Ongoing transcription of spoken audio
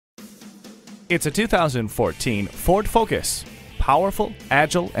It's a 2014 Ford Focus. Powerful,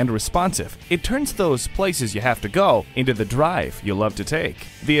 agile, and responsive, it turns those places you have to go into the drive you love to take.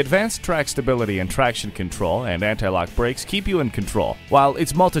 The advanced track stability and traction control and anti-lock brakes keep you in control, while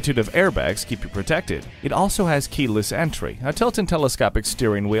its multitude of airbags keep you protected. It also has keyless entry, a tilt and telescopic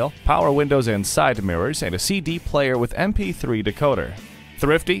steering wheel, power windows and side mirrors, and a CD player with MP3 decoder.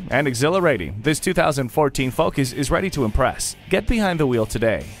 Thrifty and exhilarating, this 2014 Focus is ready to impress. Get behind the wheel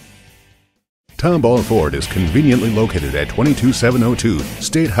today. Tomball Ford is conveniently located at 22702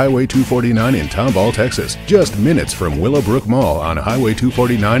 State Highway 249 in Tomball, Texas, just minutes from Willowbrook Mall on Highway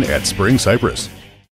 249 at Spring Cypress.